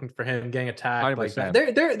Knight looking for him, getting attacked. 100%. Like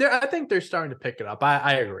that. They're. I think they're starting to pick it up.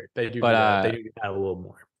 I agree. They do. They do add a little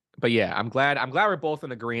more. But yeah, I'm glad we're both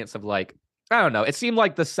in agreement of like, I don't know. It seemed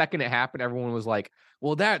like the second it happened, everyone was like,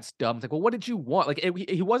 well, that's dumb. It's like, well, what did you want? Like,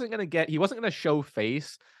 he wasn't gonna show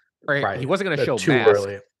face, or he wasn't gonna show mask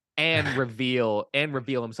early. and reveal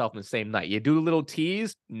himself in the same night. You do a little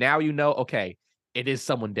tease. Now you know, okay, it is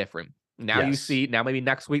someone different. Now you see. Now maybe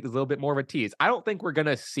next week there's a little bit more of a tease. I don't think we're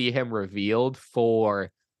gonna see him revealed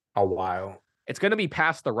for a while. It's gonna be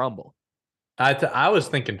past the Rumble. I was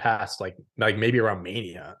thinking past like maybe around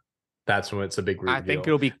Mania. That's when it's a big reveal. I think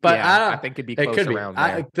it'll be, but I think it'd be close around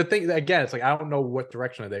there. The thing again, it's like I don't know what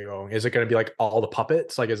direction are they going. Is it going to be like all the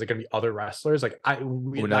puppets? Like, is it going to be other wrestlers? Like, I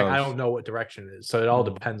don't know what direction it is. So it all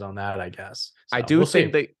depends on that, I guess. So, I do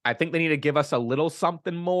think they need to give us a little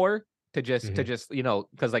something more to just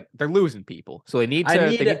because like they're losing people, so they need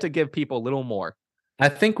to give people a little more. I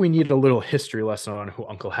think we need a little history lesson on who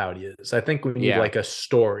Uncle Howdy is. I think we need like a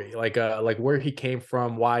story, like where he came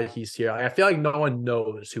from, why he's here. I feel like no one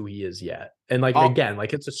knows who he is yet. And like again,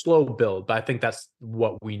 like it's a slow build, but I think that's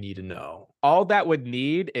what we need to know. All that would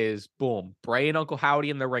need is boom, Bray and Uncle Howdy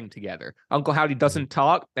in the ring together. Uncle Howdy doesn't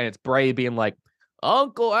talk, and it's Bray being like,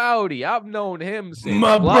 Uncle Howdy, I've known him since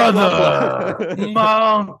my brother,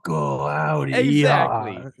 my Uncle Howdy.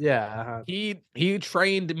 Exactly. Yeah. He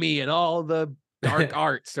trained me in all the dark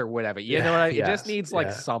arts or whatever, know what I mean? It just needs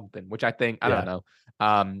like something, which I think I don't know.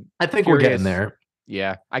 I think we're getting there.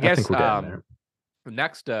 Yeah, I guess think we're getting there.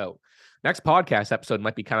 Next podcast episode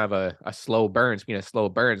might be kind of a slow burn. Speaking of slow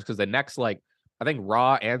burns, because the next I think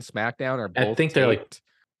Raw and SmackDown are both. I think they're like.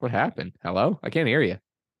 What happened? Hello, I can't hear you.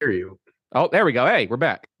 Hear you? Oh, there we go. Hey, we're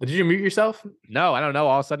back. Did you mute yourself? No, I don't know.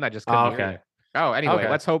 All of a sudden, I just couldn't hear you. Oh, anyway,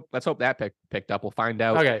 let's hope that picked up. We'll find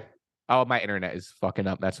out. Okay. Oh, my internet is fucking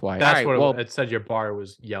up. That's why. That's what it said. Your bar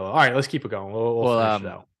was yellow. All right, let's keep it going. We'll finish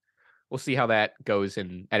it out. We'll see how that goes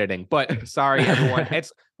in editing. But sorry, everyone.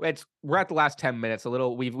 We're at the last 10 minutes. A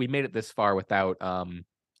little. We made it this far without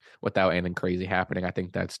anything crazy happening. I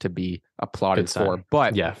think that's to be applauded for.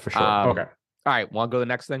 But yeah, for sure. Okay. All right. Want to go to the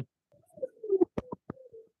next thing?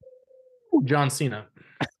 John Cena.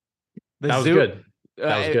 That was good.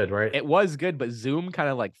 That was good, right? It was good, but Zoom kind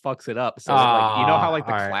of like fucks it up. So you know how like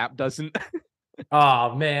the clap doesn't.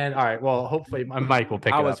 Oh man! All right. Well, hopefully my mic will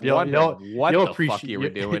pick it up. You'll appreciate fuck you were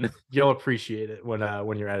doing. You'll appreciate it when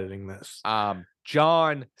you're editing this.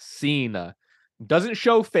 John Cena doesn't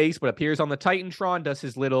show face, but appears on the Titantron. Does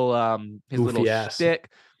his little shtick.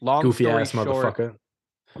 Long goofy story ass short, motherfucker.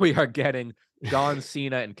 We are getting John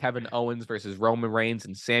Cena and Kevin Owens versus Roman Reigns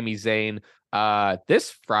and Sami Zayn.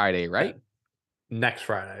 This Friday, right? Next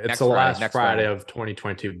Friday. It's the last Friday of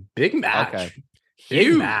 2022. Big match. Okay.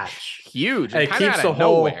 Big match. Huge. It keeps the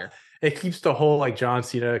whole. it keeps the whole like John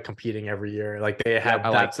Cena competing every year. Like they had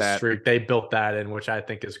like that's a that. streak. They built that in, which I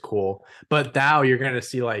think is cool. But now you're gonna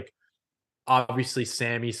see like obviously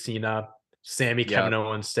Sammy Cena, Kevin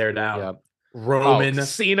Owens stare down. Yep. Roman,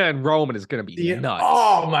 Cena and Roman is gonna be nuts.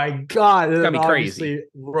 Oh my god, it's gonna be obviously crazy.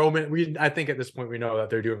 Roman. I think at this point we know that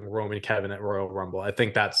they're doing Roman Kevin at Royal Rumble. I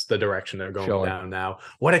think that's the direction they're going down now.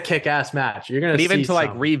 What a kick-ass match! You're gonna even see to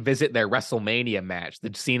like revisit their WrestleMania match,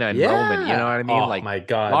 the Cena and Roman. You know what I mean? Oh like my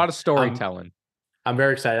god, a lot of storytelling. I'm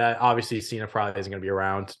very excited. Obviously, Cena probably isn't gonna be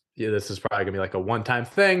around. Yeah, this is probably gonna be like a one-time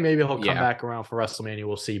thing. Maybe he'll come back around for WrestleMania.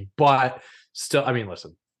 We'll see. But still, I mean,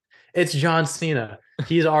 listen, it's John Cena.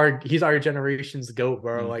 He's our generation's GOAT,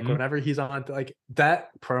 bro. Like whenever he's on, like that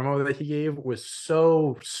promo that he gave was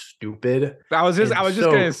so stupid. I was just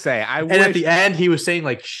gonna say, and at the end he was saying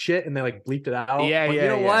like shit, and they like bleeped it out. Yeah, but you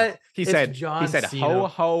know what? He said Cena.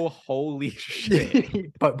 Ho, holy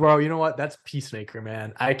shit. But bro, you know what? That's Peacemaker,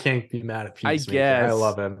 man. I can't be mad at Peacemaker. I guess. I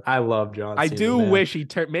love him. I love John Cena. I do wish he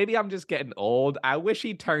turned. Maybe I'm just getting old. I wish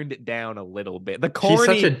he turned it down a little bit. The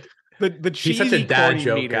corny. He's such a dad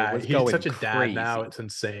joke guy. He's such a dad now. It's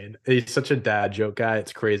insane. He's such a dad joke guy.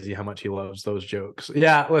 It's crazy how much he loves those jokes.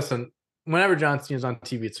 Yeah, listen, whenever John Cena's on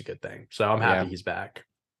TV, it's a good thing. So I'm happy he's back.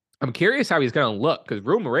 I'm curious how he's going to look because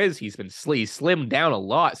rumor is he's been slimmed down a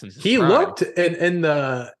lot since he looked in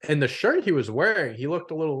the shirt he was wearing. He looked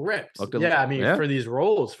a little ripped. I mean, for these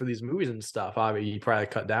roles, for these movies and stuff, obviously he probably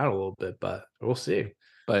cut down a little bit, but we'll see.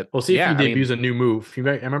 But we'll see if he debuts a new move. I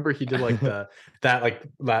remember he did like that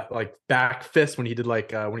back fist when he did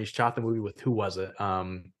when he shot the movie with who was it?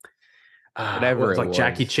 Whatever it was like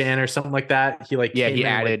Jackie Chan or something like that. He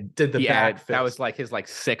did the back fist. That was like his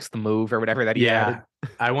sixth move or whatever that he added.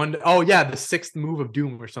 I wonder. Oh yeah, the sixth move of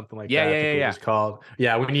doom or something like that. It was called.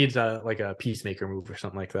 Yeah, we need a Peacemaker move or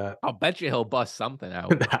something like that. I'll bet you he'll bust something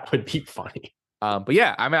out. That would be funny. But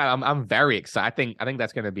yeah, I mean, I'm very excited. I think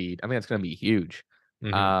that's gonna be huge.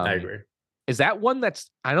 I agree. Is that one that's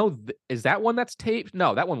is that one that's taped?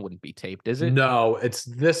 No, that one wouldn't be taped, is it? No, it's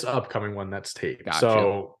this upcoming one that's taped. Gotcha.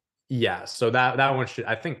 So yeah, so that one should.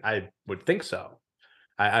 I would think so.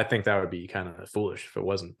 I think that would be kind of foolish if it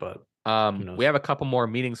wasn't, but we have a couple more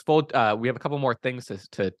meetings. We have a couple more things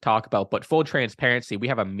to talk about, but full transparency, we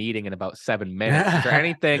have a meeting in about 7 minutes. Is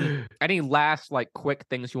there any last quick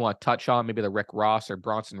things you want to touch on? Maybe the Rick Ross or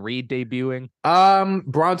Bronson Reed debuting.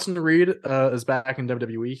 Bronson Reed is back in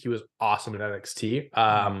WWE. He was awesome in NXT.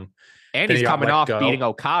 And he's coming off beating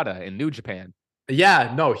Okada in New Japan.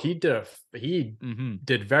 Yeah, no, he did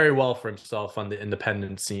very well for himself on the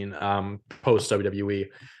independent scene post WWE.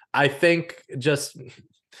 I think the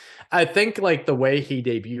way he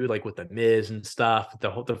debuted with the Miz and stuff,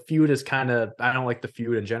 the feud is kind of, I don't like the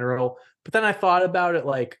feud in general, but then I thought about it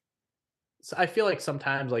I feel like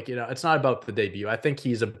sometimes it's not about the debut. I think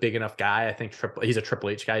he's a big enough guy. I think he's a Triple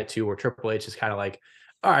H guy too, where Triple H is kind of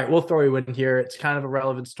all right, we'll throw you in here. It's kind of a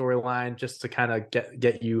relevant storyline just to kind of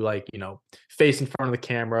get you face in front of the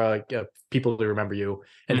camera, people to remember you,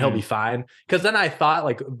 and he'll be fine. Because then I thought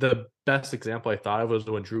the best example I thought of was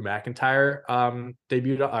when Drew McIntyre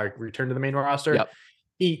debuted or returned to the main roster. Yep.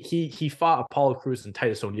 He fought Apollo Crews and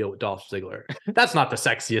Titus O'Neil with Dolph Ziggler. That's not the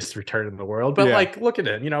sexiest return in the world, but look at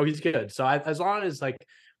him. He's good. So as long as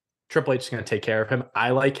Triple H is going to take care of him,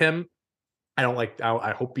 I like him.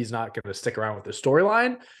 I hope he's not going to stick around with the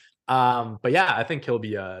storyline. But yeah, I think he'll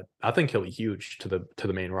be huge to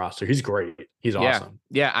the main roster. He's great. He's awesome.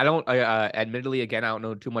 Yeah, I don't admittedly, again, I don't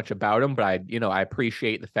know too much about him, but I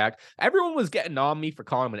appreciate the fact everyone was getting on me for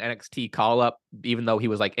calling him an NXT call up, even though he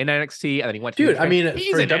was in NXT and then he went to he's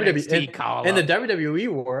an WWE call up. In the WWE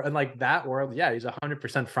world and that world, yeah, he's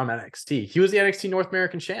 100% from NXT. He was the NXT North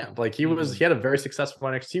American champ. He had a very successful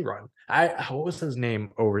NXT run. What was his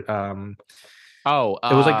name over it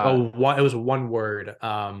was one word.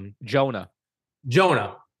 Jonah.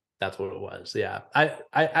 That's what it was. Yeah.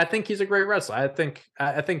 I think he's a great wrestler. I think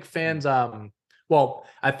fans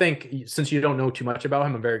I think since you don't know too much about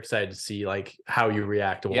him, I'm very excited to see how you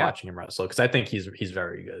react to watching him wrestle, because I think he's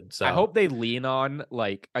very good. So I hope they lean on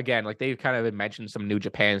again, they've kind of mentioned some New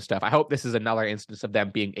Japan stuff. I hope this is another instance of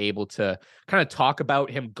them being able to kind of talk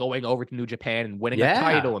about him going over to New Japan and winning a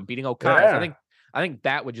title and beating Okada. Yeah. I think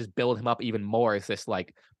that would just build him up even more. Is this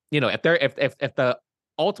if the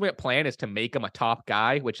ultimate plan is to make him a top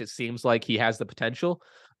guy, which it seems like he has the potential.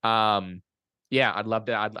 I'd love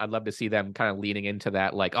to see them kind of leaning into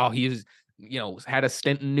that. He's had a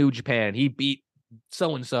stint in New Japan. He beat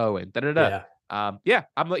so and so and da da da. I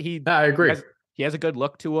agree. He has a good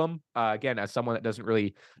look to him. Again, as someone that doesn't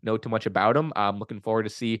really know too much about him, I'm looking forward to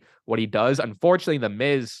see what he does. Unfortunately, the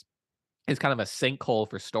Miz is kind of a sinkhole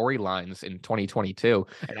for storylines in 2022.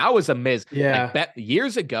 And I was a Miz. Yeah. Like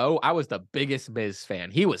years ago, I was the biggest Miz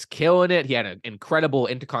fan. He was killing it. He had an incredible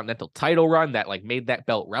Intercontinental title run that like made that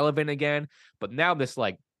belt relevant again. But now this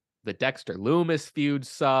like the Dexter Loomis feud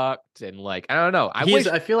sucked, and like I don't know.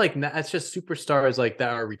 I feel like that's just superstars like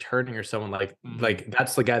that are returning or someone like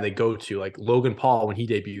that's the guy they go to, like Logan Paul when he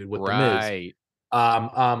debuted with the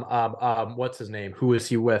Miz. What's his name? Who is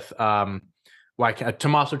he with? Like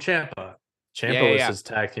Tommaso Ciampa. Ciampa was his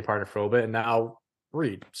tag team partner for a little bit, and now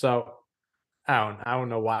Reed. So I don't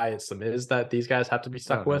know why it's the Miz that these guys have to be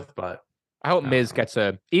stuck with, but I hope Miz gets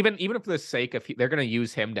even for the sake of they're gonna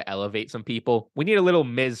use him to elevate some people. We need a little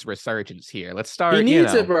Miz resurgence here. Let's start. He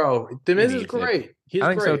needs it, bro. The Miz is great. I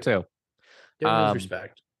think so too. Give him his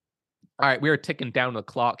respect. All right, we are ticking down the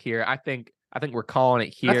clock here. I think we're calling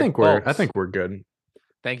it here. I think we're good.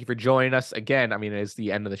 Thank you for joining us again. I mean, it is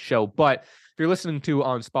the end of the show, but if you're listening to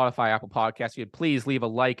on Spotify, Apple Podcasts, you'd please leave a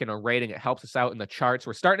like and a rating. It helps us out in the charts.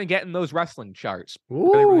 We're starting to get in those wrestling charts.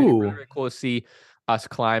 Really cool to see us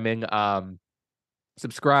climbing.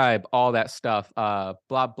 Subscribe, all that stuff.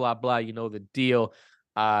 Blah blah blah. You know the deal.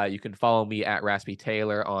 You can follow me at Raspy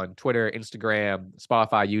Taylor on Twitter, Instagram,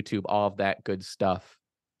 Spotify, YouTube, all of that good stuff.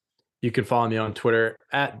 You can follow me on Twitter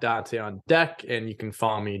at Dante on Deck, and you can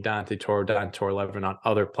follow me Dante Toro, Dante Toro 11 on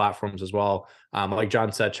other platforms as well. Like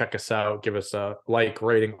John said, check us out, give us a like,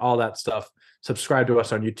 rating, all that stuff. Subscribe to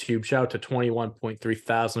us on YouTube. Shout out to 21.3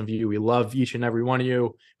 thousand of you. We love each and every one of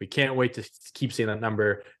you. We can't wait to keep seeing that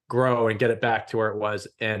number grow and get it back to where it was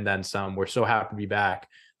and then some. We're so happy to be back.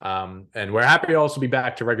 And we're happy to also be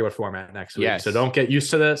back to regular format next week. So don't get used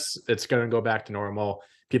to this. It's going to go back to normal.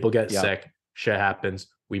 People get sick. Shit happens.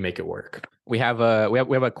 We make it work. We have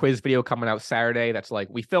a quiz video coming out Saturday. That's like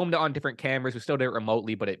we filmed it on different cameras. We still did it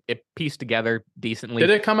remotely, but it pieced together decently.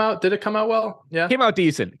 Did it come out well? Yeah, came out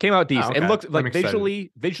decent. Oh, okay. It looked like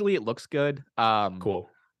visually it looks good. Cool.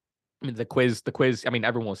 I mean the quiz. I mean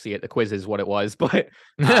everyone will see it. The quiz is what it was, but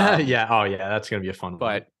yeah. Oh yeah, that's gonna be a fun one.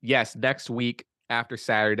 But yes, next week after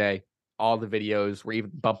Saturday, all the videos. We're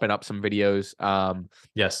even bumping up some videos.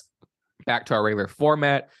 Yes, back to our regular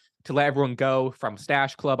format. To let everyone go from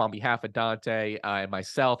Stash Club on behalf of Dante and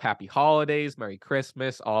myself, happy holidays, Merry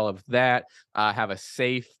Christmas, all of that. Have a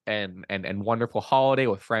safe and wonderful holiday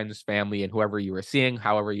with friends, family, and whoever you are seeing,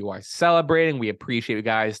 however you are celebrating. We appreciate you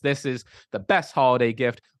guys. This is the best holiday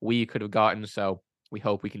gift we could have gotten. So we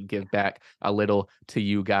hope we can give back a little to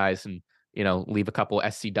you guys and, leave a couple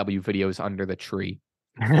SCW videos under the tree.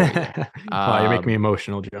 Wow, you make me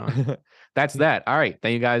emotional, John. That's that. All right.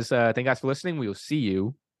 Thank you guys. Thank you guys for listening. We will see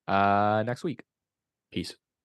you next week. Peace.